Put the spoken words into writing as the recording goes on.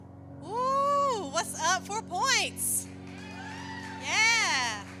up 4 points.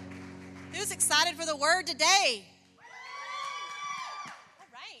 Yeah. Who's excited for the word today? All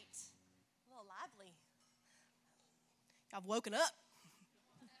right. A little lively. I've woken up.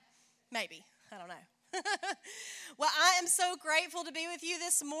 Maybe. I don't know. Well, I am so grateful to be with you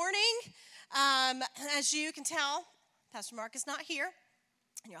this morning. As you can tell, Pastor Mark is not here.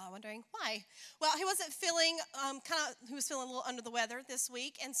 And you're all wondering why. Well, he wasn't feeling, he was feeling a little under the weather this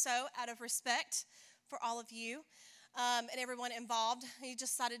week. And so, out of respect for all of you and everyone involved, he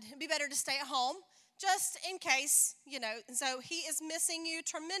decided it'd be better to stay at home just in case, And so, he is missing you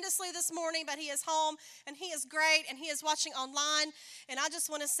tremendously this morning, but he is home and he is great and he is watching online. And I just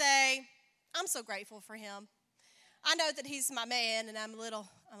want to say, I'm so grateful for him. I know that he's my man and I'm a little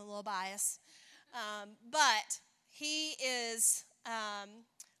biased. But he is...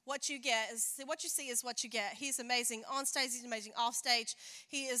 what you see is what you get. He's amazing on stage. He's amazing off stage.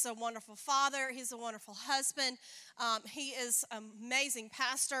 He is a wonderful father. He's a wonderful husband. He is an amazing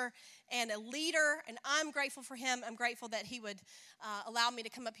pastor and a leader, and I'm grateful for him. I'm grateful that he would allow me to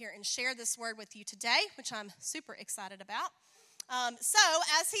come up here and share this word with you today, which I'm super excited about. So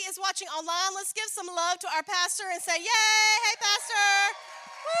as he is watching online, let's give some love to our pastor and say, yay, hey, pastor.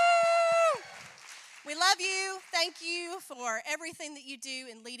 Woo! We love you. Thank you for everything that you do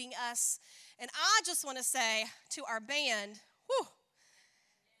in leading us. And I just want to say to our band,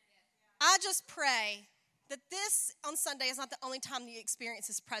 I just pray that this on Sunday is not the only time that you experience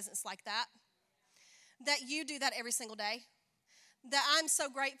his presence like that. That you do that every single day. That I'm so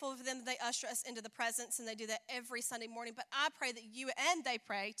grateful for them that they usher us into the presence and they do that every Sunday morning. But I pray that you, and they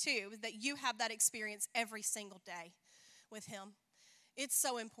pray too, that you have that experience every single day with him. It's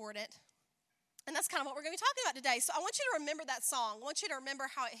so important. And that's kind of what we're going to be talking about today. So I want you to remember that song. I want you to remember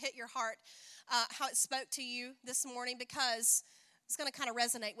how it hit your heart, how it spoke to you this morning, because it's going to kind of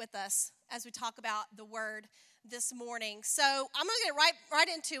resonate with us as we talk about the word this morning. So I'm going to get right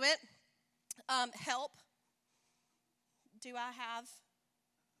into it. Help. Do I have?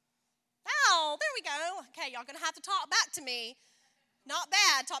 Oh, there we go. Okay, y'all going to have to talk back to me. Not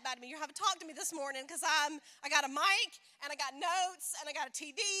bad, talk back to me. You have to talk to me this morning because I got a mic and I got notes and I got a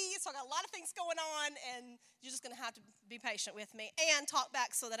TV, so I got a lot of things going on, and you're just going to have to be patient with me and talk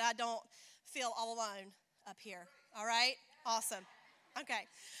back so that I don't feel all alone up here. All right? Awesome. Okay.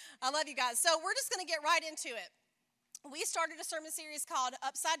 I love you guys. So we're just going to get right into it. We started a sermon series called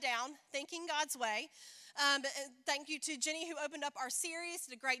Upside Down, Thinking God's Way. Thank you to Jenny who opened up our series,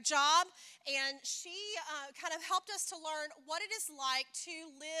 did a great job, and she kind of helped us to learn what it is like to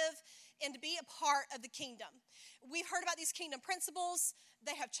live and to be a part of the kingdom. We've heard about these kingdom principles.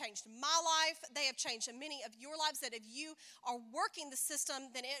 They have changed my life. They have changed many of your lives, that if you are working the system,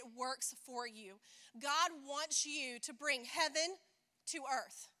 then it works for you. God wants you to bring heaven to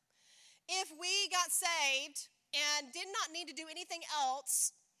earth. If we got saved and did not need to do anything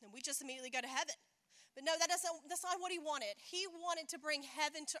else, then we just immediately go to heaven. But no, that's not what he wanted. He wanted to bring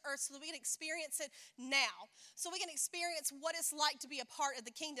heaven to earth so that we can experience it now. So we can experience what it's like to be a part of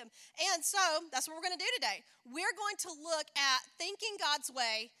the kingdom. And so that's what we're going to do today. We're going to look at thinking God's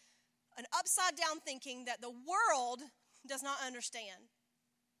way, an upside down thinking that the world does not understand.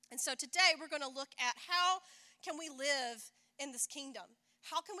 And so today we're going to look at how can we live in this kingdom?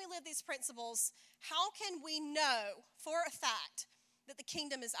 How can we live these principles? How can we know for a fact that the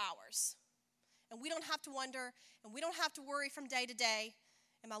kingdom is ours? And we don't have to wonder, and we don't have to worry from day to day.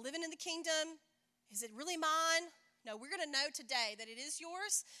 Am I living in the kingdom? Is it really mine? No, we're going to know today that it is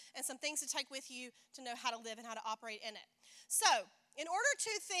yours, and some things to take with you to know how to live and how to operate in it. So, in order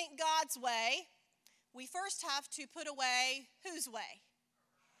to think God's way, we first have to put away whose way?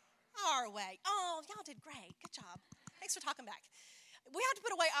 Our way. Oh, y'all did great. Good job. Thanks for talking back. We have to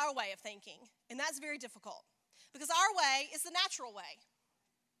put away our way of thinking, and that's very difficult because our way is the natural way.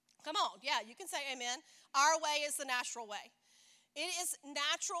 Come on, yeah, you can say amen. Our way is the natural way. It is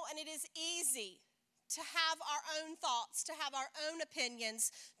natural and it is easy to have our own thoughts, to have our own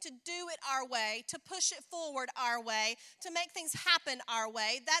opinions, to do it our way, to push it forward our way, to make things happen our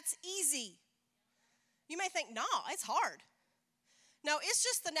way. That's easy. You may think, no, it's hard. No, it's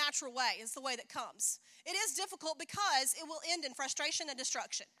just the natural way. It's the way that comes. It is difficult because it will end in frustration and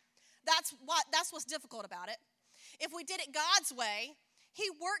destruction. That's what's difficult about it. If we did it God's way, he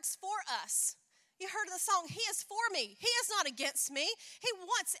works for us. You heard the song, he is for me. He is not against me. He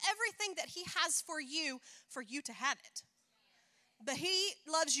wants everything that he has for you to have it. But he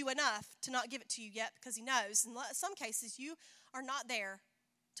loves you enough to not give it to you yet because he knows in some cases you are not there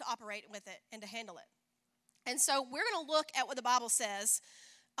to operate with it and to handle it. And so we're going to look at what the Bible says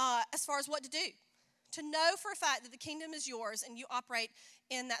as far as what to do. To know for a fact that the kingdom is yours and you operate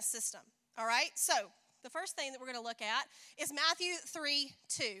in that system. All right? So the first thing that we're going to look at is Matthew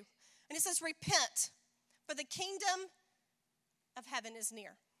 3:2. And it says, repent, for the kingdom of heaven is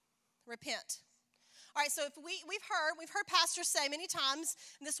near. Repent. All right, so if we've heard pastors say many times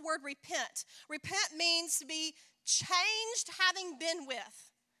this word repent. Repent means to be changed having been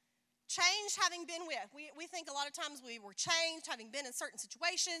with. Changed having been with. We think a lot of times we were changed having been in certain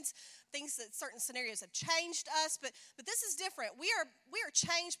situations, things that certain scenarios have changed us, but this is different. We are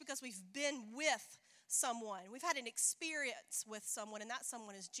changed because we've been with someone. We've had an experience with someone, and that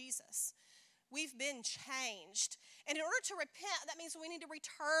someone is Jesus. We've been changed. And in order to repent, that means we need to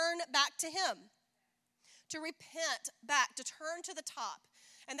return back to him. To repent back, to turn to the top.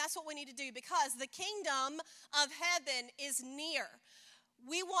 And that's what we need to do because the kingdom of heaven is near.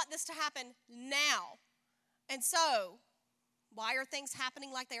 We want this to happen now. And so, why are things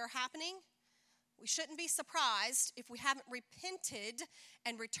happening like they are happening? We shouldn't be surprised if we haven't repented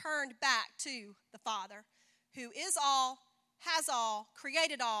and returned back to the Father, who is all, has all,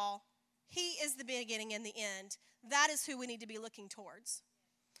 created all. He is the beginning and the end. That is who we need to be looking towards.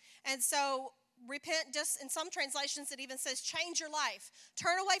 And so, repent, just in some translations, it even says change your life.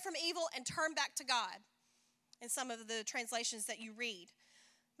 Turn away from evil and turn back to God in some of the translations that you read.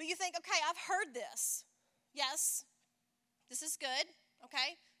 But you think, okay, I've heard this. Yes, this is good,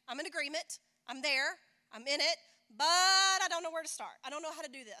 okay? I'm in agreement. I'm there. I'm in it. But I don't know where to start. I don't know how to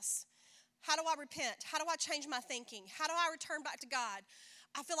do this. How do I repent? How do I change my thinking? How do I return back to God?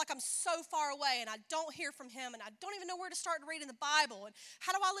 I feel like I'm so far away and I don't hear from him and I don't even know where to start reading the Bible. And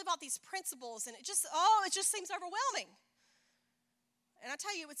how do I live out these principles? And it just seems overwhelming. And I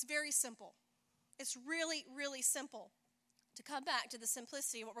tell you, it's very simple. It's really, really simple to come back to the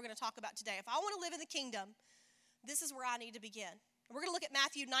simplicity of what we're going to talk about today. If I want to live in the kingdom, this is where I need to begin. We're going to look at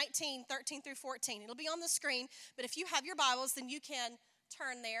Matthew 19:13 through 14. It'll be on the screen, but if you have your Bibles, then you can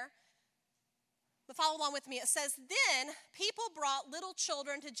turn there. But follow along with me. It says, then people brought little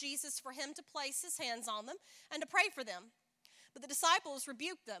children to Jesus for him to place his hands on them and to pray for them. But the disciples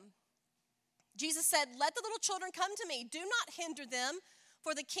rebuked them. Jesus said, let the little children come to me. Do not hinder them,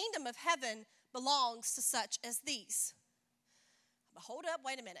 for the kingdom of heaven belongs to such as these. But hold up,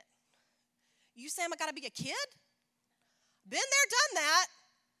 wait a minute. You saying I got to be a kid? Been there, done that.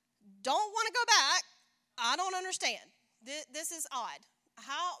 Don't want to go back. I don't understand. This is odd.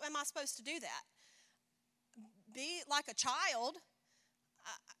 How am I supposed to do that? Be like a child?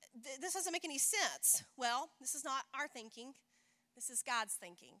 This doesn't make any sense. Well, this is not our thinking. This is God's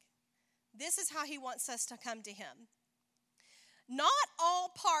thinking. This is how he wants us to come to him. Not all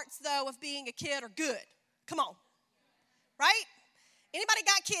parts, though, of being a kid are good. Come on. Right? Anybody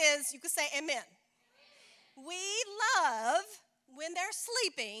got kids, you can say amen. We love when they're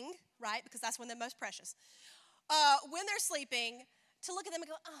sleeping, right? Because that's when they're most precious. When they're sleeping, to look at them and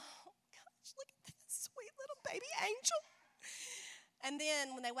go, oh, gosh, look at this sweet little baby angel. And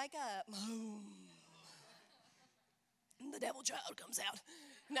then when they wake up, the devil child comes out.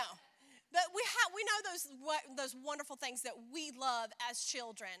 No. But we know those wonderful things that we love as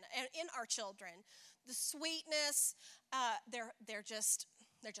children and in our children. The sweetness, they're just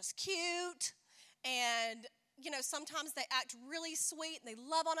cute, and sometimes they act really sweet and they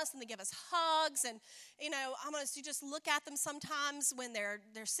love on us and they give us hugs, and you just look at them sometimes when they're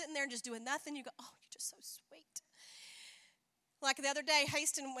sitting there and just doing nothing. You go, oh, you're just so sweet. Like the other day,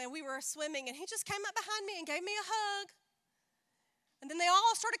 Haston, when we were swimming, and he just came up behind me and gave me a hug. And then they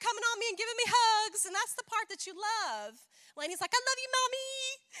all started coming on me and giving me hugs, and that's the part that you love. Lainey's like, I love you,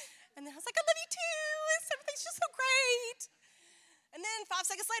 Mommy. And then I was like, I love you too. Everything's just so great. And then 5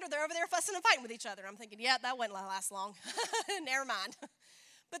 seconds later, they're over there fussing and fighting with each other. I'm thinking, yeah, that wouldn't last long. Never mind.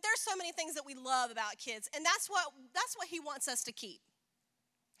 But there's so many things that we love about kids, and that's what he wants us to keep.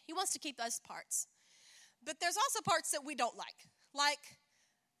 He wants to keep those parts. But there's also parts that we don't like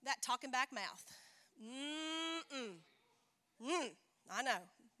that talking back mouth. I know.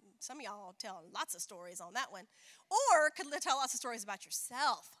 Some of y'all tell lots of stories on that one. Or could tell lots of stories about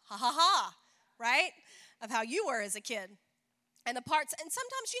yourself. Ha, ha, ha. Right? Of how you were as a kid. And the parts, and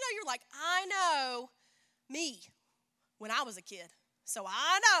sometimes, you're like, I know me when I was a kid. So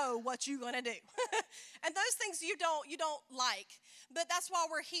I know what you're going to do. And those things you don't like. But that's why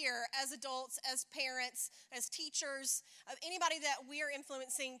we're here as adults, as parents, as teachers, of anybody that we are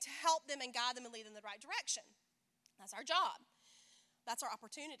influencing to help them and guide them and lead them in the right direction. That's our job. That's our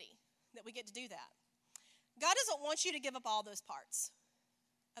opportunity that we get to do that. God doesn't want you to give up all those parts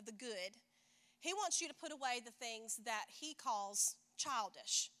of the good. He wants you to put away the things that he calls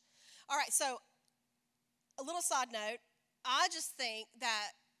childish. All right, so a little side note. I just think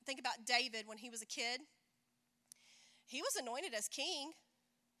about David when he was a kid. He was anointed as king.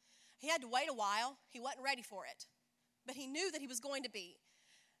 He had to wait a while. He wasn't ready for it. But he knew that he was going to be.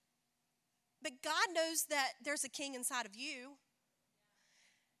 But God knows that there's a king inside of you.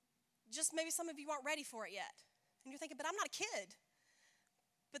 Just maybe some of you aren't ready for it yet. And you're thinking, but I'm not a kid.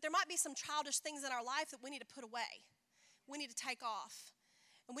 But there might be some childish things in our life that we need to put away. We need to take off.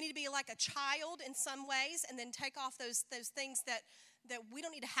 And we need to be like a child in some ways and then take off those things that we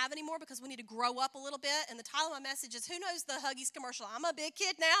don't need to have anymore because we need to grow up a little bit. And the title of my message is, who knows the Huggies commercial? I'm a big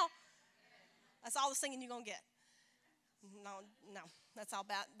kid now. That's all the singing you're going to get. No, that's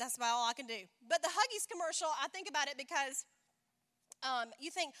about all I can do. But the Huggies commercial, I think about it because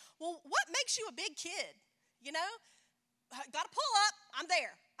you think, well, what makes you a big kid? You know, got to pull up. I'm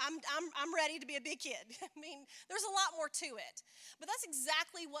there. I'm ready to be a big kid. I mean, there's a lot more to it. But that's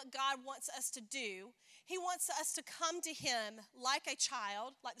exactly what God wants us to do. He wants us to come to him like a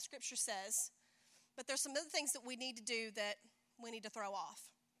child, like the scripture says. But there's some other things that we need to do that we need to throw off.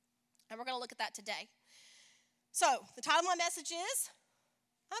 And we're going to look at that today. So, the title of my message is,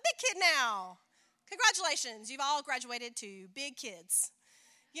 I'm a big kid now. Congratulations, you've all graduated to big kids.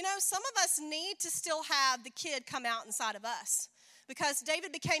 You know, some of us need to still have the kid come out inside of us. Because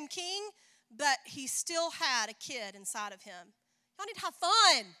David became king, but he still had a kid inside of him. Y'all need to have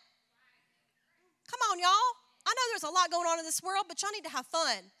fun. Come on, y'all. I know there's a lot going on in this world, but y'all need to have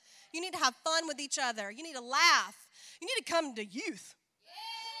fun. You need to have fun with each other. You need to laugh. You need to come to youth.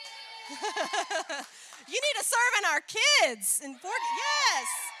 You need to serve in our kids. Yes.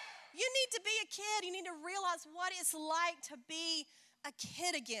 You need to be a kid. You need to realize what it's like to be a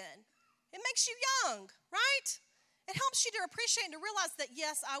kid again. It makes you young, right? It helps you to appreciate and to realize that,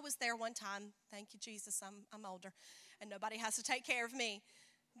 yes, I was there one time. Thank you, Jesus. I'm older, and nobody has to take care of me.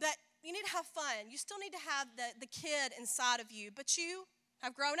 But you need to have fun. You still need to have the kid inside of you, but you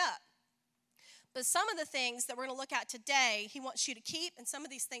have grown up. But some of the things that we're going to look at today, he wants you to keep, and some of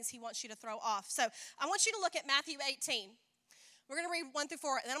these things he wants you to throw off. So I want you to look at Matthew 18. We're going to read 1 through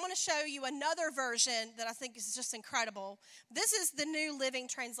 4, and then I'm going to show you another version that I think is just incredible. This is the New Living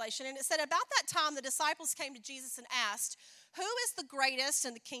Translation, and it said, about that time the disciples came to Jesus and asked, who is the greatest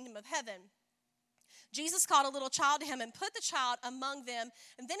in the kingdom of heaven? Jesus called a little child to him and put the child among them,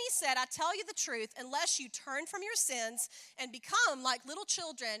 and then he said, I tell you the truth, unless you turn from your sins and become like little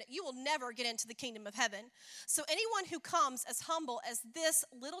children, you will never get into the kingdom of heaven. So anyone who comes as humble as this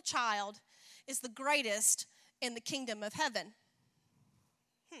little child is the greatest in the kingdom of heaven.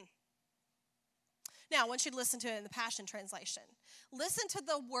 Now, I want you to listen to it in the Passion Translation. Listen to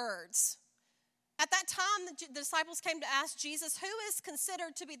the words. At that time, the disciples came to ask Jesus, who is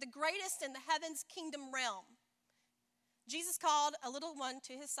considered to be the greatest in the heaven's kingdom realm? Jesus called a little one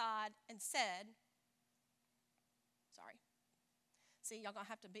to his side and said, see, y'all going to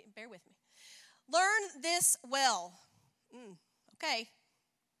have to bear with me. Learn this well. Okay,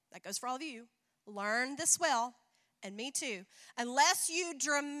 that goes for all of you. Learn this well, and me too. Unless you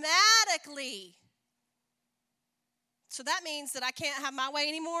dramatically... So that means that I can't have my way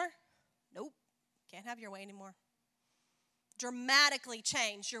anymore? Nope, can't have your way anymore. Dramatically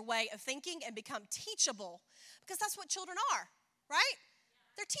change your way of thinking and become teachable, because that's what children are, right?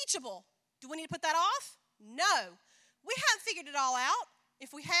 They're teachable. Do we need to put that off? No. We haven't figured it all out.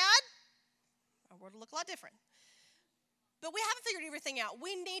 If we had, our world would look a lot different. But we haven't figured everything out.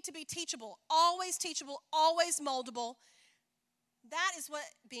 We need to be teachable, always moldable. That is what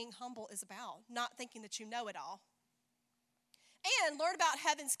being humble is about, not thinking that you know it all. And learn about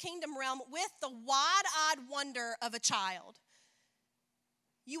heaven's kingdom realm with the wide-eyed wonder of a child.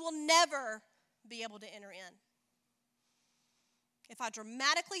 You will never be able to enter in. If I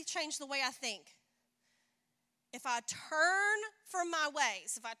dramatically change the way I think, if I turn from my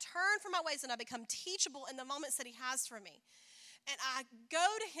ways, and I become teachable in the moments that he has for me, and I go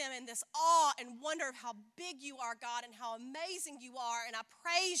to him in this awe and wonder of how big you are, God, and how amazing you are, and I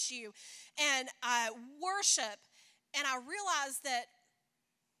praise you, and I worship, and I realize that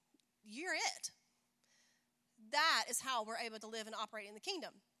you're it. That is how we're able to live and operate in the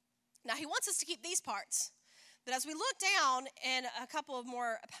kingdom. Now, he wants us to keep these parts. But as we look down in a couple of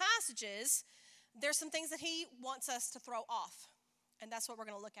more passages, there's some things that he wants us to throw off. And that's what we're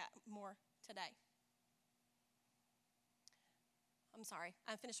going to look at more today.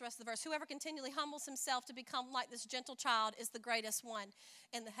 I finished the rest of the verse. Whoever continually humbles himself to become like this gentle child is the greatest one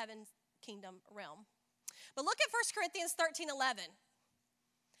in the heaven kingdom realm. But look at 1 Corinthians 13:11.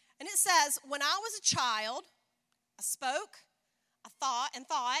 And it says, when I was a child, I spoke, I thought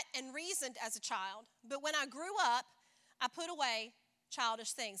and reasoned as a child. But when I grew up, I put away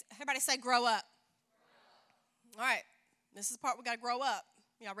childish things. Everybody say grow up. All right, this is the part we got to grow up.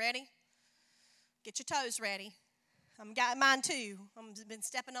 Y'all ready? Get your toes ready. I'm got mine too. I've been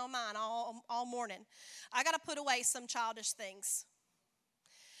stepping on mine all morning. I got to put away some childish things.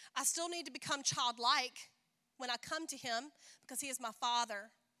 I still need to become childlike when I come to him because he is my Father.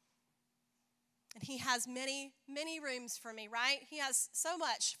 And he has many, many rooms for me, right? He has so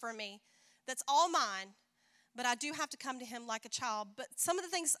much for me that's all mine. But I do have to come to him like a child. But some of the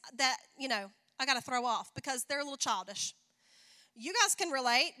things that, I got to throw off because they're a little childish. You guys can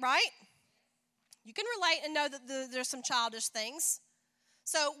relate, right? You can relate and know that there's some childish things.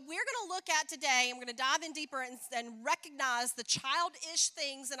 So we're going to look at today, and we're going to dive in deeper and recognize the childish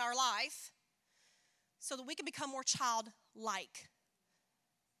things in our life so that we can become more childlike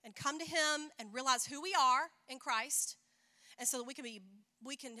and come to him and realize who we are in Christ, and so that we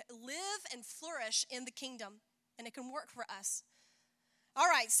can live and flourish in the kingdom, and it can work for us. All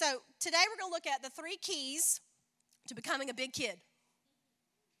right, so today we're going to look at the 3 keys to becoming a big kid.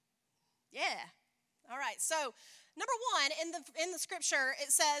 Yeah. All right, so number 1, in the scripture,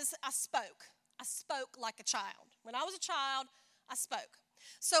 it says, I spoke. I spoke like a child. When I was a child, I spoke.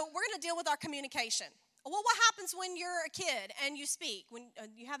 So we're going to deal with our communication. Well, what happens when you're a kid and you speak? When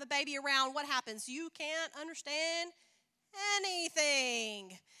you have a baby around, what happens? You can't understand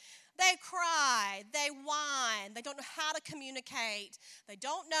anything. They cry, they whine, they don't know how to communicate, they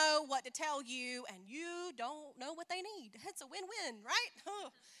don't know what to tell you, and you don't know what they need. It's a win-win,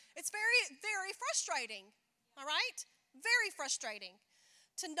 right? It's very, very frustrating, all right? Very frustrating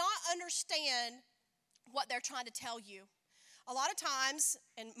to not understand what they're trying to tell you. A lot of times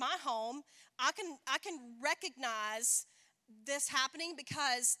in my home, I can recognize this happening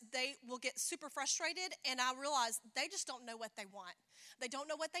because they will get super frustrated, and I realize they just don't know what they want. They don't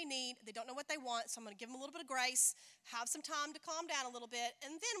know what they need. They don't know what they want, so I'm going to give them a little bit of grace, have some time to calm down a little bit,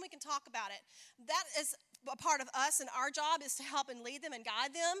 and then we can talk about it. That is a part of us, and our job is to help and lead them and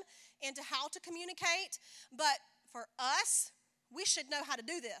guide them into how to communicate. But for us, we should know how to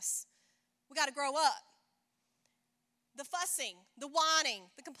do this. We got to grow up. The fussing, the whining,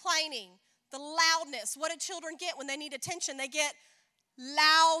 the complaining, the loudness. What do children get when they need attention? They get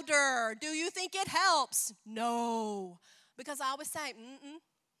louder. Do you think it helps? No. Because I always say,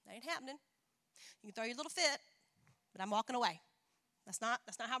 that ain't happening. You can throw your little fit, but I'm walking away. That's not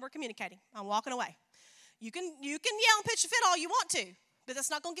how we're communicating. I'm walking away. You can yell and pitch a fit all you want to, but that's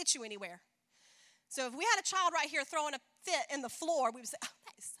not going to get you anywhere. So if we had a child right here throwing a fit in the floor, we would say, oh,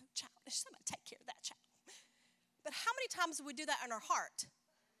 that is so childish. Somebody take care of that child. But how many times do we do that in our heart?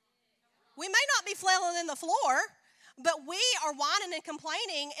 We may not be flailing in the floor, but we are whining and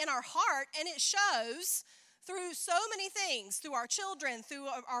complaining in our heart, and it shows through so many things, through our children, through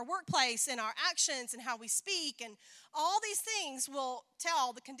our workplace, and our actions, and how we speak, and all these things will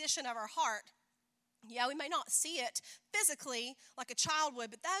tell the condition of our heart. Yeah, we may not see it physically like a child would,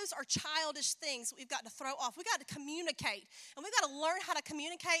 but those are childish things that we've got to throw off. We've got to communicate, and we've got to learn how to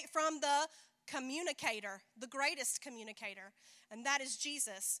communicate from the communicator, the greatest communicator, and that is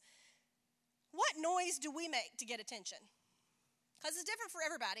Jesus. What noise do we make to get attention? Because it's different for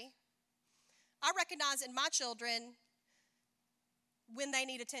everybody. I recognize in my children when they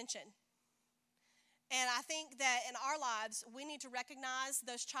need attention. And I think that in our lives, we need to recognize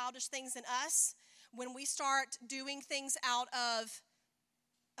those childish things in us when we start doing things out of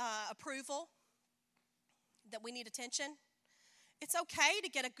approval, that we need attention. It's okay to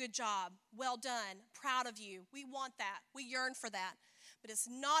get a good job, well done, proud of you. We want that. We yearn for that. But it's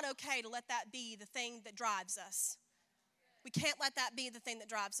not okay to let that be the thing that drives us. We can't let that be the thing that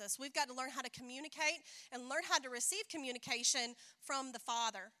drives us. We've got to learn how to communicate and learn how to receive communication from the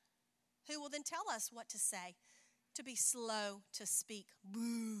Father, who will then tell us what to say, to be slow to speak.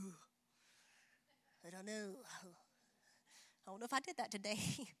 Boo. I don't know. I don't know if I did that today,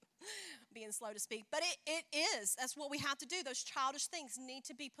 being slow to speak. But it is. That's what we have to do. Those childish things need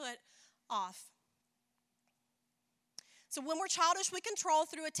to be put off. So when we're childish, we control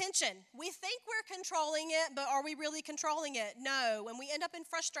through attention. We think we're controlling it, but are we really controlling it? No. And we end up in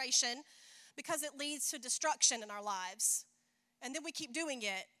frustration because it leads to destruction in our lives. And then we keep doing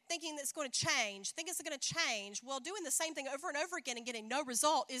it, thinking that it's going to change, think it's going to change. Well, doing the same thing over and over again and getting no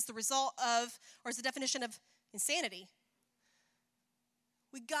result is the result of, or is the definition of insanity.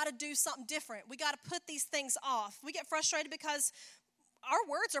 We got to do something different. We got to put these things off. We get frustrated because our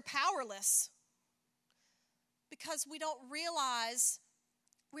words are powerless. Because we don't realize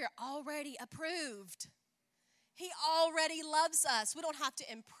we're already approved. He already loves us. We don't have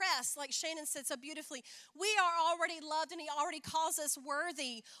to impress. Like Shannon said so beautifully, we are already loved and he already calls us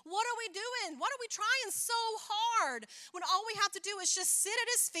worthy. What are we doing? What are we trying so hard when all we have to do is just sit at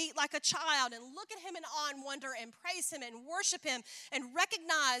his feet like a child and look at him in awe and wonder and praise him and worship him and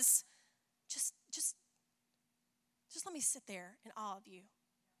recognize just Just let me sit there in awe of you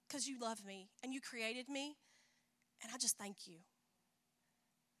because you love me and you created me, and I just thank you.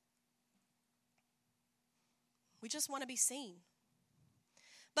 We just want to be seen.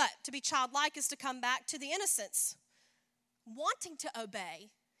 But to be childlike is to come back to the innocence. Wanting to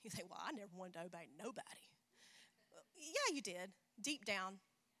obey. You think, well, I never wanted to obey nobody. Yeah, you did. Deep down,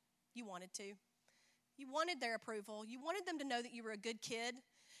 you wanted to. You wanted their approval. You wanted them to know that you were a good kid.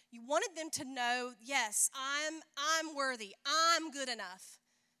 You wanted them to know, yes, I'm worthy. I'm good enough.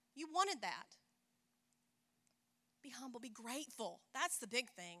 You wanted that. Be humble. Be grateful. That's the big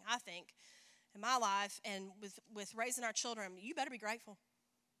thing, I think, in my life and with raising our children. You better be grateful.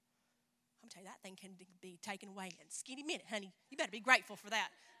 I'm going to tell you, that thing can be taken away in a skinny minute, honey. You better be grateful for that.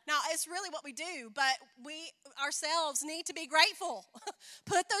 Now, it's really what we do, but we ourselves need to be grateful.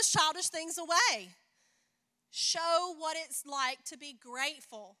 Put those childish things away. Show what it's like to be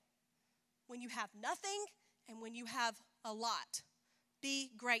grateful when you have nothing and when you have a lot. Be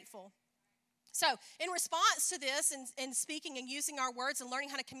grateful. So, in response to this and speaking and using our words and learning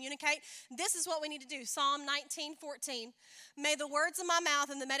how to communicate, this is what we need to do. Psalm 19:14. May the words of my mouth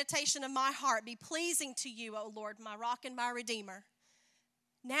and the meditation of my heart be pleasing to you, O Lord, my rock and my redeemer.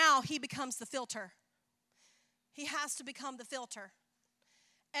 Now he becomes the filter. He has to become the filter.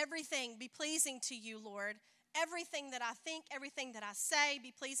 Everything be pleasing to you, Lord. Everything that I think, everything that I say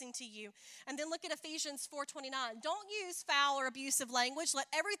be pleasing to you. And then look at Ephesians 4:29. Don't use foul or abusive language. Let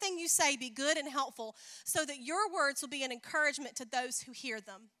everything you say be good and helpful so that your words will be an encouragement to those who hear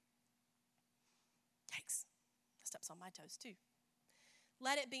them. Yikes. That steps on my toes too.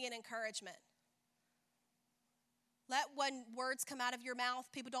 Let it be an encouragement. Let when words come out of your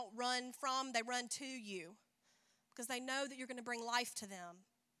mouth, people don't run from, they run to you because they know that you're going to bring life to them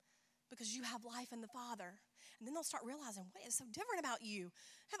because you have life in the Father. And then they'll start realizing, what is so different about you?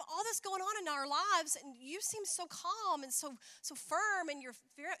 I have all this going on in our lives, and you seem so calm and so firm in your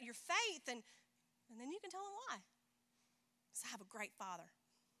faith. And then you can tell them why. Because I have a great Father.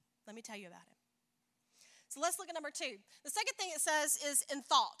 Let me tell you about him. So let's look at number 2. The second thing it says is in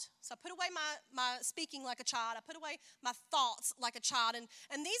thought. So I put away my speaking like a child. I put away my thoughts like a child. And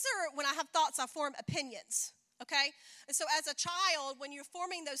these are, when I have thoughts, I form opinions. Okay? And so as a child, when you're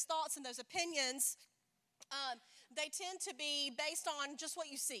forming those thoughts and those opinions, they tend to be based on just what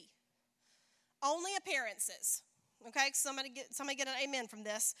you see. Only appearances. Okay? Somebody get an amen from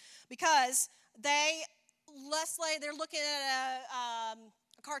this. Because they're looking at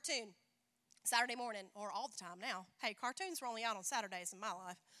a cartoon Saturday morning, or all the time now. Hey, cartoons were only out on Saturdays in my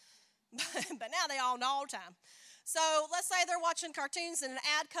life. But now they all know all the time. So let's say they're watching cartoons and an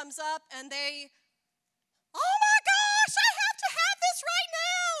ad comes up and they, oh my gosh, I have to have this right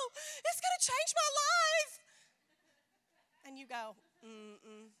now. It's going to change my life. And you go,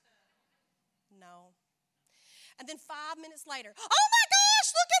 no. And then 5 minutes later, oh my gosh,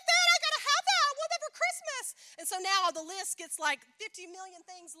 look at that. I got to have that. I want that for Christmas. And so now the list gets like 50 million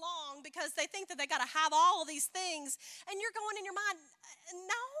things long because they think that they got to have all of these things. And you're going in your mind,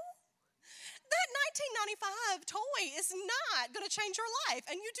 no. That 1995 toy is not going to change your life.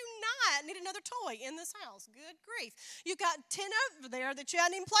 And you do not need another toy in this house. Good grief. You've got 10 over there that you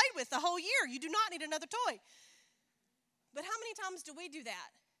hadn't even played with the whole year. You do not need another toy. But how many times do we do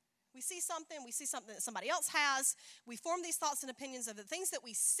that? We see something that somebody else has. We form these thoughts and opinions of the things that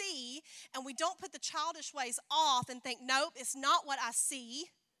we see, and we don't put the childish ways off and think, nope, it's not what I see,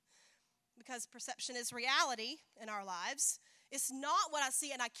 because perception is reality in our lives. It's not what I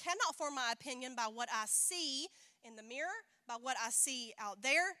see, and I cannot form my opinion by what I see in the mirror, by what I see out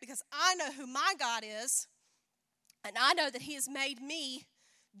there, because I know who my God is, and I know that he has made me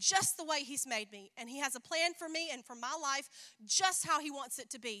just the way he's made me. And he has a plan for me and for my life just how he wants it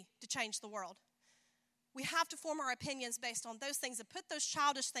to be to change the world. We have to form our opinions based on those things and put those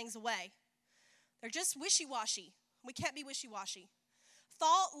childish things away. They're just wishy-washy. We can't be wishy-washy.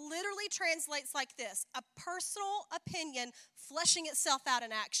 Thought literally translates like this: a personal opinion fleshing itself out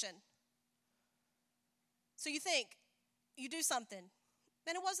in action. So you think, you do something,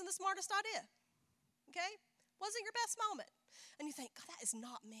 then it wasn't the smartest idea. Okay? Wasn't your best moment. And you think, God, that is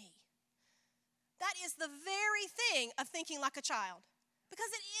not me. That is the very thing of thinking like a child. Because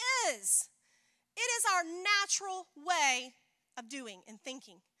it is. It is our natural way of doing and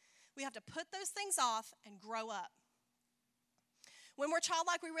thinking. We have to put those things off and grow up. When we're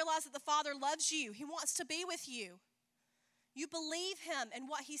childlike, we realize that the Father loves you. He wants to be with you. You believe him and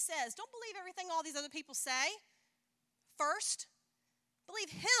what he says. Don't believe everything all these other people say. First, believe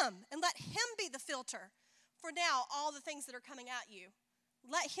him and let him be the filter for now all the things that are coming at you.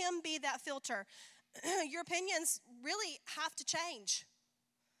 Let him be that filter. Your opinions really have to change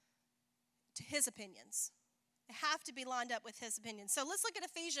to his opinions. They have to be lined up with his opinion. So let's look at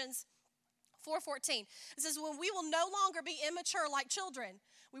Ephesians 4:14. It says, when we will no longer be immature like children,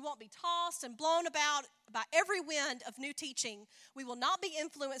 we won't be tossed and blown about by every wind of new teaching. We will not be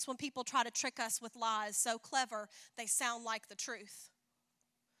influenced when people try to trick us with lies so clever they sound like the truth.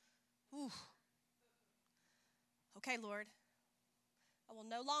 Ooh. Okay, Lord, I will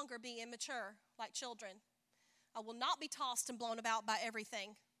no longer be immature like children. I will not be tossed and blown about by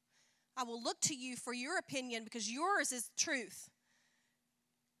everything. I will look to you for your opinion because yours is truth.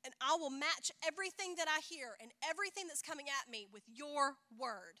 And I will match everything that I hear and everything that's coming at me with your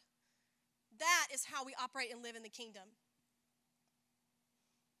word. That is how we operate and live in the kingdom.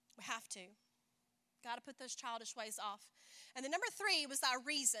 We have to. Got to put those childish ways off. And then number 3 was I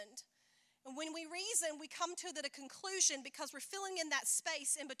reasoned. And when we reason, we come to the conclusion because we're filling in that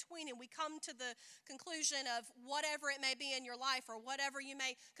space in between, and we come to the conclusion of whatever it may be in your life or whatever you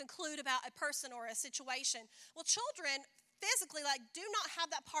may conclude about a person or a situation. Well, children physically do not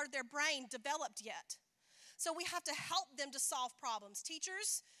have that part of their brain developed yet. So we have to help them to solve problems.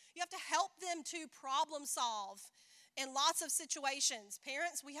 Teachers, you have to help them to problem solve in lots of situations.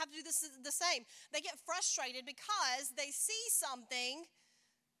 Parents, we have to do this the same. They get frustrated because they see something,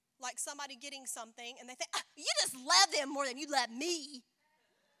 like somebody getting something, and they think, you just love them more than you love me.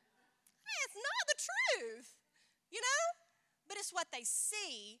 Hey, it's not the truth, But it's what they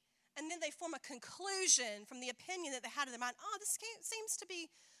see. And then they form a conclusion from the opinion that they had in their mind. Oh, this seems to be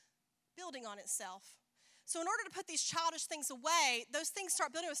building on itself. So in order to put these childish things away, those things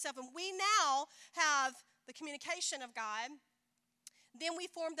start building on itself. And we now have the communication of God. Then we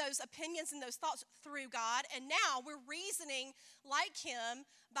form those opinions and those thoughts through God. And now we're reasoning like him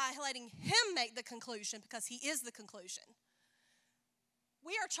by letting him make the conclusion because he is the conclusion.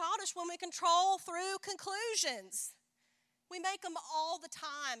 We are childish when we control through conclusions. We make them all the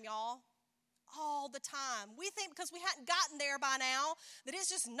time, y'all. All the time. We think because we hadn't gotten there by now that it's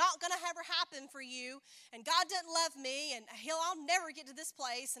just not going to ever happen for you. And God didn't love me. And I'll never get to this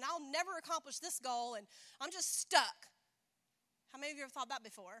place. And I'll never accomplish this goal. And I'm just stuck. How many of you have thought that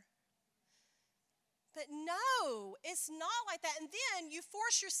before? But no, it's not like that. And then you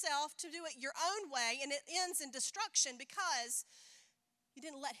force yourself to do it your own way. And it ends in destruction because you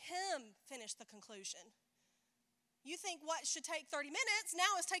didn't let him finish the conclusion. You think what should take 30 minutes,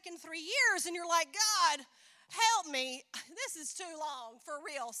 now it's taking 3 years, and you're like, God, help me. This is too long, for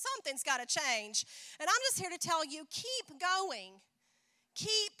real. Something's got to change. And I'm just here to tell you, keep going.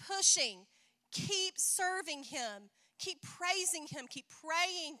 Keep pushing. Keep serving him. Keep praising him. Keep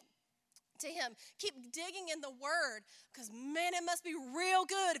praying to him. Keep digging in the word, because, man, it must be real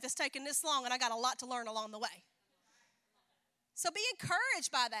good if it's taking this long, and I got a lot to learn along the way. So be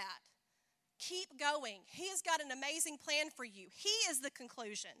encouraged by that. Keep going. He has got an amazing plan for you. He is the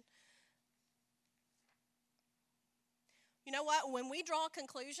conclusion. You know what? When we draw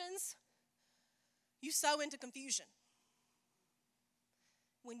conclusions, you sow into confusion.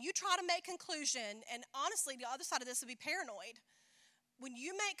 When you try to make conclusion, and honestly, the other side of this would be paranoid. When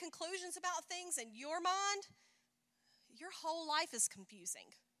you make conclusions about things in your mind, your whole life is confusing.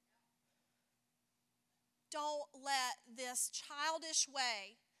 Don't let this childish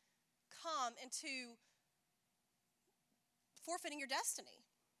way come into forfeiting your destiny.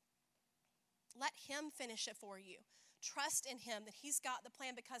 Let him finish it for you. Trust in him that he's got the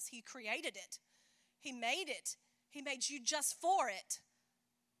plan because he created it. He made it. He made you just for it.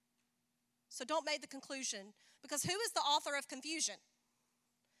 So don't make the conclusion, because who is the author of confusion?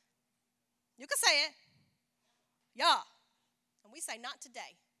 You can say it. Yeah. And we say, not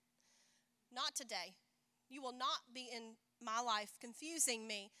today. Not today. You will not be in my life confusing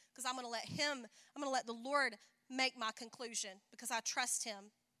me, because I'm going to let the Lord make my conclusion because I trust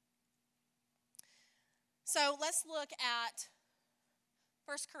him. So let's look at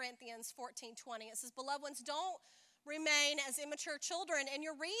 1 Corinthians 14:20. It says, beloved ones, don't remain as immature children in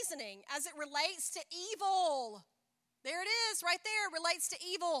your reasoning as it relates to evil. There it is, right there, it relates to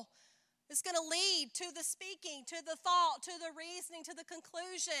evil. It's going to lead to the speaking, to the thought, to the reasoning, to the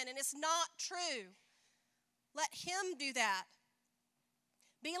conclusion, and it's not true. Let him do that.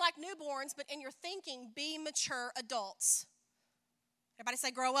 Be like newborns, but in your thinking, be mature adults. Everybody say,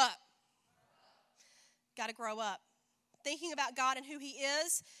 grow up. Got to grow up. Thinking about God and who he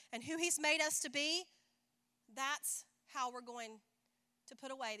is and who he's made us to be, that's how we're going to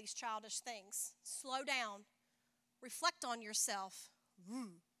put away these childish things. Slow down. Reflect on yourself.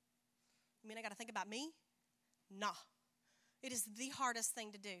 You mean I got to think about me? Nah. It is the hardest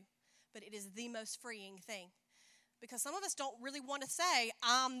thing to do, but it is the most freeing thing. Because some of us don't really want to say,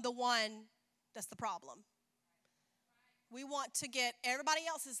 I'm the one that's the problem. We want to get everybody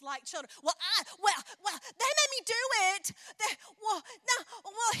else's like children. Well, they made me do it.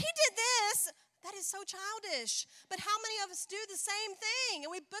 He did this. That is so childish. But how many of us do the same thing?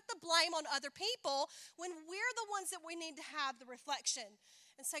 And we put the blame on other people when we're the ones that we need to have the reflection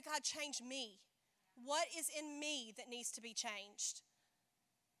and say, God, change me. What is in me that needs to be changed?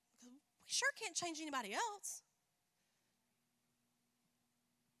 Because we sure can't change anybody else.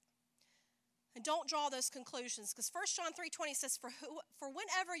 And don't draw those conclusions, because 1 John 3:20 says, for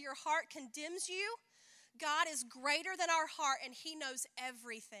whenever your heart condemns you, God is greater than our heart, and he knows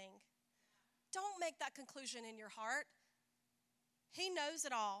everything. Don't make that conclusion in your heart. He knows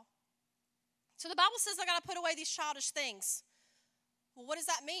it all. So the Bible says I got to put away these childish things. Well, what does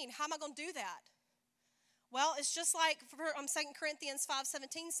that mean? How am I going to do that? Well, it's just like 2 Corinthians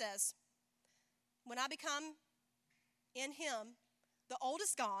 5:17 says, when I become in him, the old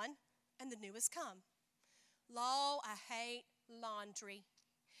is gone, and the new has come. Lo, I hate laundry.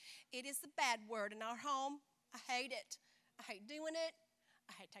 It is the bad word in our home. I hate it. I hate doing it.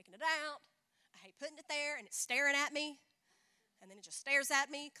 I hate taking it out. I hate putting it there, and it's staring at me. And then it just stares at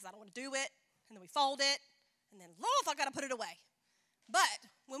me because I don't want to do it. And then we fold it. And then, I got to put it away. But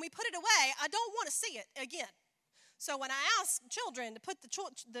when we put it away, I don't want to see it again. So when I ask children to put the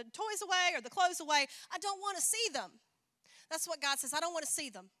toys away or the clothes away, I don't want to see them. That's what God says. I don't want to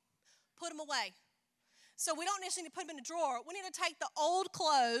see them. Put them away. So we don't necessarily put them in a drawer. We need to take the old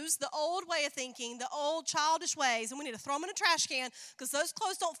clothes, the old way of thinking, the old childish ways, and we need to throw them in a trash can because those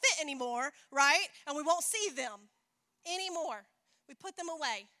clothes don't fit anymore, right? And we won't see them anymore. We put them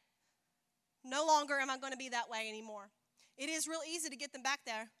away. No longer am I going to be that way anymore. It is real easy to get them back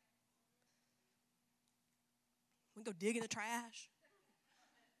there. We can go dig in the trash.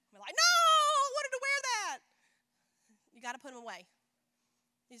 We're like, no, I wanted to wear that. You got to put them away.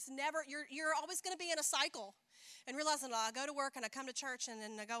 You're always going to be in a cycle and realizing, I go to work and I come to church and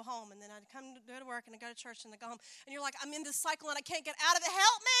then I go home, and then I go to work and I go to church and I go home. And you're like, I'm in this cycle and I can't get out of it.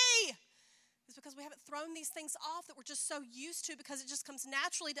 Help me. It's because we haven't thrown these things off that we're just so used to because it just comes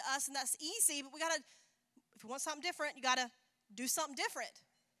naturally to us, and that's easy. But if you want something different, you got to do something different.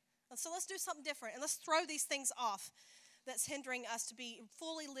 And so let's do something different, and let's throw these things off that's hindering us to be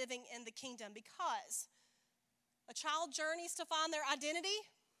fully living in the kingdom, because a child journeys to find their identity.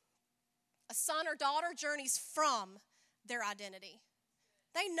 A son or daughter journeys from their identity.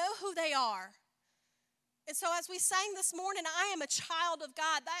 They know who they are. And so as we sang this morning, I am a child of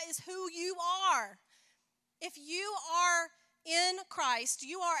God. That is who you are. If you are in Christ,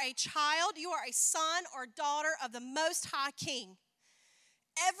 you are a child, you are a son or daughter of the Most High King.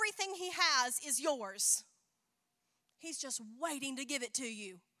 Everything he has is yours. He's just waiting to give it to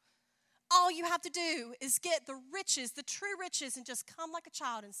you. All you have to do is get the riches, the true riches, and just come like a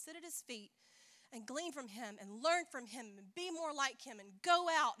child and sit at his feet and glean from him and learn from him and be more like him and go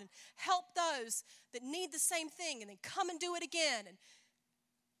out and help those that need the same thing and then come and do it again. And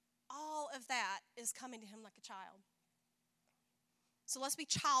all of that is coming to him like a child. So let's be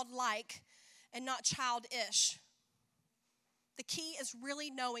childlike and not childish. The key is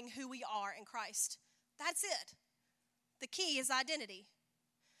really knowing who we are in Christ. That's it. The key is identity.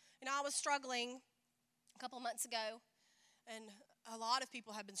 I was struggling a couple months ago, and a lot of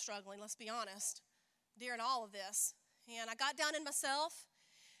people have been struggling, let's be honest, during all of this. And I got down in myself,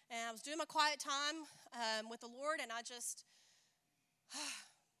 and I was doing my quiet time with the Lord, and I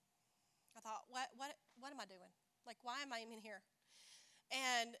thought, what am I doing? Like, why am I even here?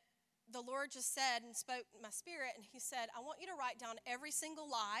 And the Lord just said and spoke in my spirit, and he said, I want you to write down every single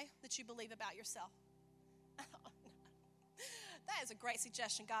lie that you believe about yourself. That is a great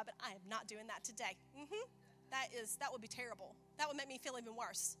suggestion, God, but I am not doing that today. That would be terrible. That would make me feel even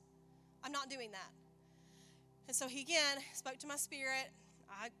worse. I'm not doing that. And so he again spoke to my spirit.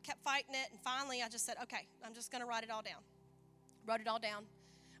 I kept fighting it, and finally I just said, okay, I'm just going to write it all down. Wrote it all down.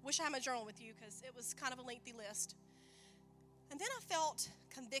 Wish I had my journal with you because it was kind of a lengthy list. And then I felt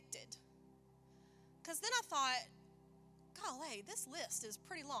convicted, because then I thought, golly, this list is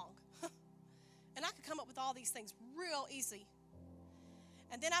pretty long. And I could come up with all these things real easy.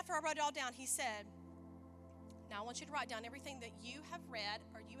 And then after I wrote it all down, he said, now I want you to write down everything that you have read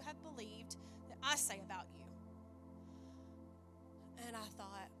or you have believed that I say about you. And I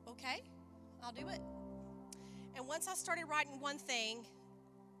thought, okay, I'll do it. And once I started writing one thing,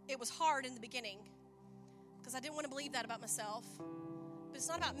 it was hard in the beginning because I didn't want to believe that about myself. But it's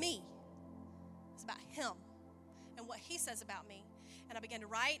not about me. It's about him and what he says about me. And I began to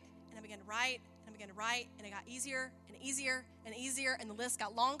write, and I began to write, and I began to write, and it got easier and easier and easier, and the list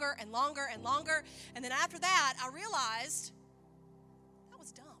got longer and longer and longer. And then after that, I realized that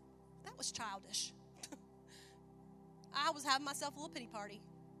was dumb. That was childish. I was having myself a little pity party.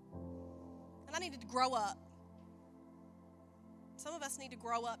 And I needed to grow up. Some of us need to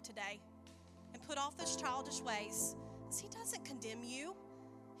grow up today and put off those childish ways. Because he doesn't condemn you.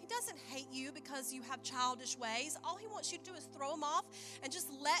 He doesn't hate you because you have childish ways. All he wants you to do is throw them off and just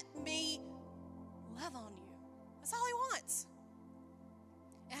let me love on you. That's all he wants.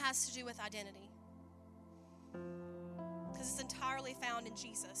 It has to do with identity. Because it's entirely found in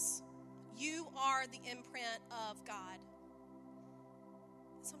Jesus. You are the imprint of God.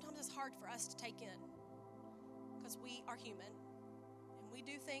 Sometimes it's hard for us to take in because we are human and we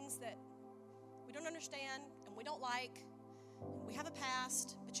do things that we don't understand and we don't like. We have a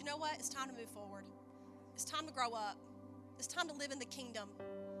past, but you know what? It's time to move forward. It's time to grow up. It's time to live in the kingdom.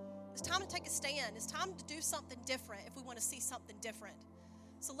 It's time to take a stand. It's time to do something different if we want to see something different.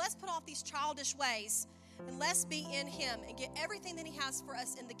 So let's put off these childish ways and let's be in him and get everything that he has for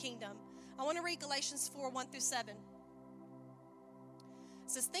us in the kingdom. I want to read Galatians 4:1-7.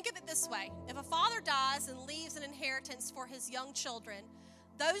 It says, think of it this way. If a father dies and leaves an inheritance for his young children,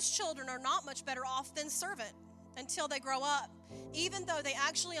 those children are not much better off than servant until they grow up, even though they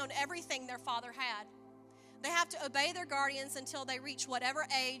actually own everything their father had. They have to obey their guardians until they reach whatever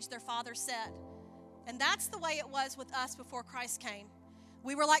age their father set. And that's the way it was with us before Christ came.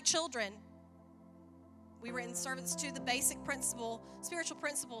 We were like children. We were in service to the basic spiritual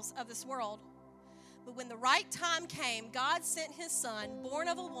principles of this world. But when the right time came, God sent his son, born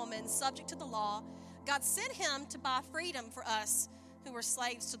of a woman, subject to the law. God sent him to buy freedom for us who were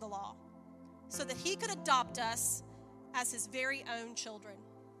slaves to the law, so that he could adopt us as his very own children.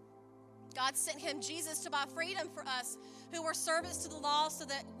 God sent him, Jesus, to buy freedom for us who were servants to the law, so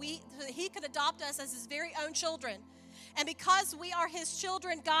that he could adopt us as his very own children. And because we are his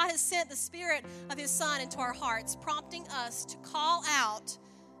children, God has sent the Spirit of his Son into our hearts, prompting us to call out,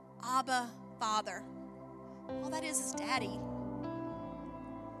 Abba, Father. All that is Daddy.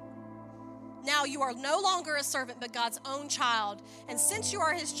 Now you are no longer a servant, but God's own child. And since you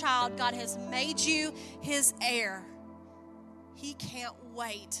are his child, God has made you his heir. He can't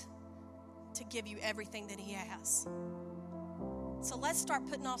wait to give you everything that he has. So let's start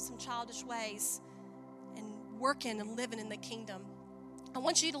putting off some childish ways and working and living in the kingdom. I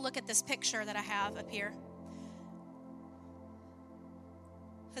want you to look at this picture that I have up here.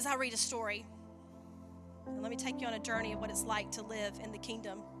 As I read a story, and let me take you on a journey of what it's like to live in the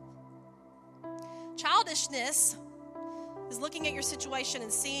kingdom. Childishness is looking at your situation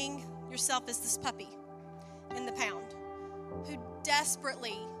and seeing yourself as this puppy in the pound who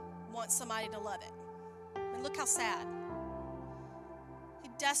desperately wants somebody to love it. And look how sad. He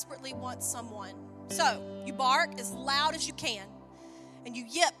desperately wants someone. So you bark as loud as you can, and you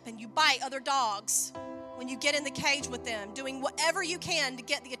yip and you bite other dogs when you get in the cage with them, doing whatever you can to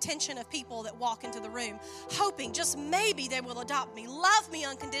get the attention of people that walk into the room, hoping just maybe they will adopt me, love me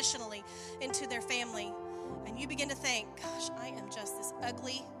unconditionally into their family. And you begin to think, gosh, I am just this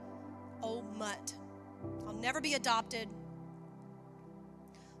ugly old mutt. I'll never be adopted.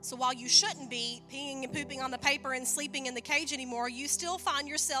 So while you shouldn't be peeing and pooping on the paper and sleeping in the cage anymore, you still find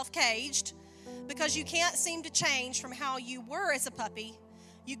yourself caged because you can't seem to change from how you were as a puppy.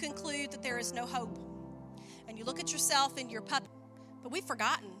 You conclude that there is no hope. And you look at yourself and your puppy, but we've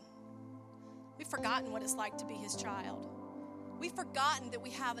forgotten. We've forgotten what it's like to be his child. We've forgotten that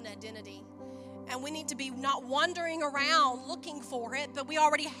we have an identity. And we need to be not wandering around looking for it, but we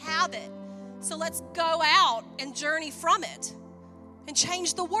already have it. So let's go out and journey from it and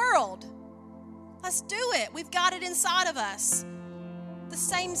change the world. Let's do it. We've got it inside of us. The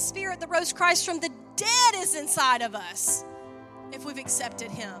same Spirit that rose Christ from the dead is inside of us if we've accepted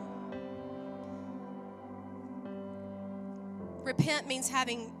him. Repent means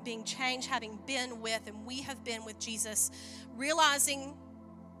being changed, having been with, and we have been with Jesus. Realizing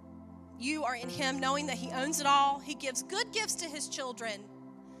you are in him, knowing that he owns it all. He gives good gifts to his children.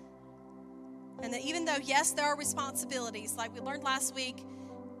 And that even though, yes, there are responsibilities, like we learned last week,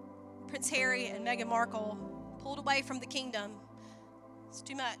 Prince Harry and Meghan Markle pulled away from the kingdom. It's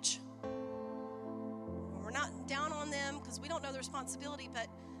too much. We're not down on them because we don't know the responsibility, but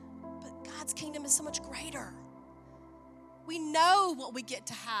God's kingdom is so much greater. We know what we get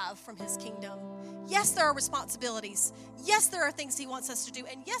to have from his kingdom. Yes, there are responsibilities. Yes, there are things he wants us to do.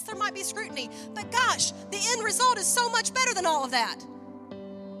 And yes, there might be scrutiny. But gosh, the end result is so much better than all of that.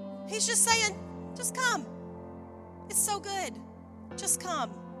 He's just saying, just come. It's so good. Just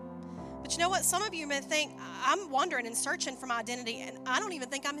come. But you know what? Some of you may think, I'm wandering and searching for my identity, and I don't even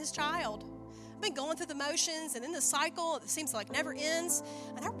think I'm his child. I've been going through the motions and in the cycle that seems like never ends,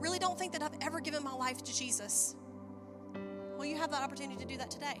 and I really don't think that I've ever given my life to Jesus. Well, you have that opportunity to do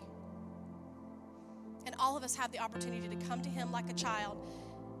that today. And all of us have the opportunity to come to him like a child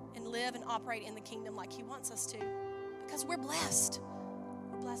and live and operate in the kingdom like he wants us to. Because we're blessed.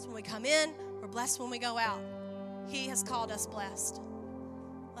 We're blessed when we come in. We're blessed when we go out. He has called us blessed.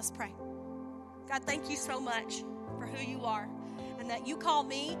 Let's pray. God, thank you so much for who you are and that you call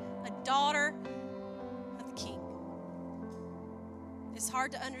me a daughter of the King. It's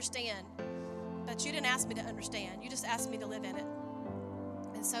hard to understand, but you didn't ask me to understand. You just asked me to live in it.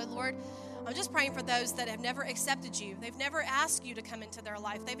 And so, Lord, I'm just praying for those that have never accepted you. They've never asked you to come into their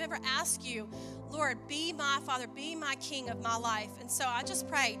life. They've never asked you, Lord, be my Father, be my King of my life. And so I just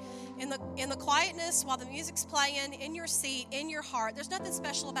pray in the quietness while the music's playing, in your seat, in your heart. There's nothing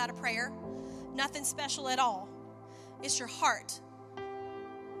special about a prayer, nothing special at all. It's your heart.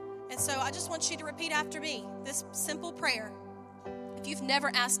 And so I just want you to repeat after me this simple prayer. If you've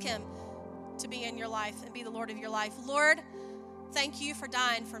never asked him to be in your life and be the Lord of your life, Lord, thank you for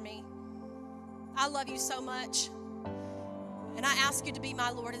dying for me. I love you so much, and I ask you to be my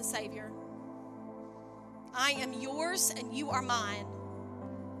Lord and Savior. I am yours, and you are mine.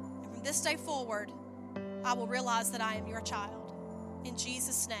 And from this day forward, I will realize that I am your child. In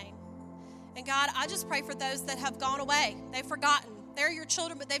Jesus' name. And God, I just pray for those that have gone away. They've forgotten. They're your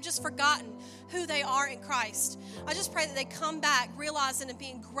children, but they've just forgotten who they are in Christ. I just pray that they come back realizing and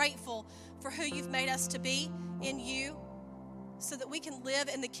being grateful for who you've made us to be in you, so that we can live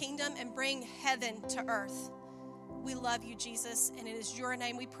in the kingdom and bring heaven to earth. We love you, Jesus, and it is your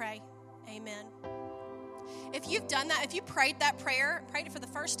name we pray. Amen. If you've done that, if you prayed that prayer, prayed it for the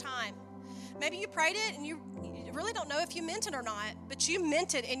first time, maybe you prayed it and you really don't know if you meant it or not, but you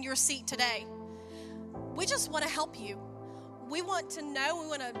meant it in your seat today. We just want to help you. We want to know, we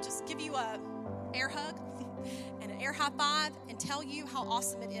want to just give you a air hug and an air high five and tell you how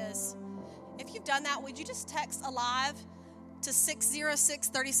awesome it is. If you've done that, would you just text ALIVE to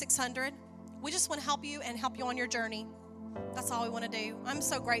 606-3600. We just want to help you and help you on your journey. That's all we want to do. I'm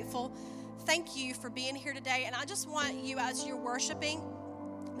so grateful. Thank you for being here today. And I just want you, as you're worshiping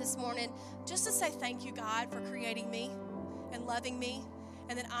this morning, just to say thank you, God, for creating me and loving me,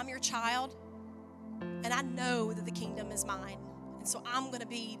 and that I'm your child. And I know that the kingdom is mine. And so I'm going to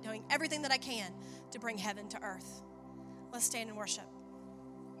be doing everything that I can to bring heaven to earth. Let's stand and worship.